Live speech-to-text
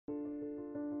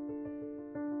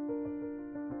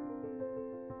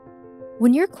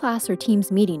When your class or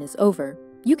team's meeting is over,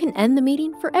 you can end the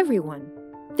meeting for everyone.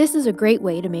 This is a great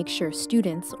way to make sure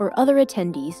students or other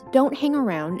attendees don't hang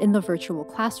around in the virtual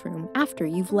classroom after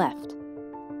you've left.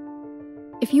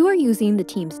 If you are using the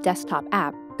Teams desktop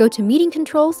app, go to Meeting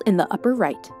Controls in the upper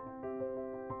right.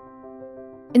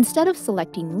 Instead of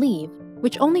selecting Leave,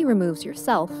 which only removes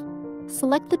yourself,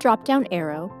 select the drop-down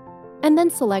arrow and then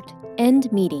select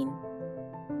End Meeting.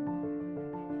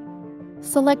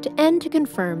 Select End to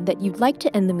confirm that you'd like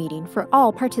to end the meeting for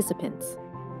all participants.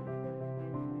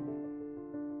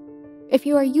 If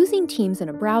you are using Teams in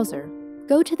a browser,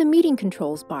 go to the Meeting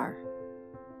Controls bar.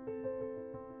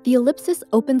 The ellipsis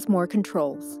opens more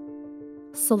controls.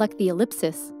 Select the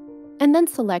ellipsis, and then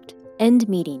select End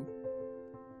Meeting.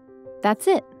 That's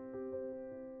it.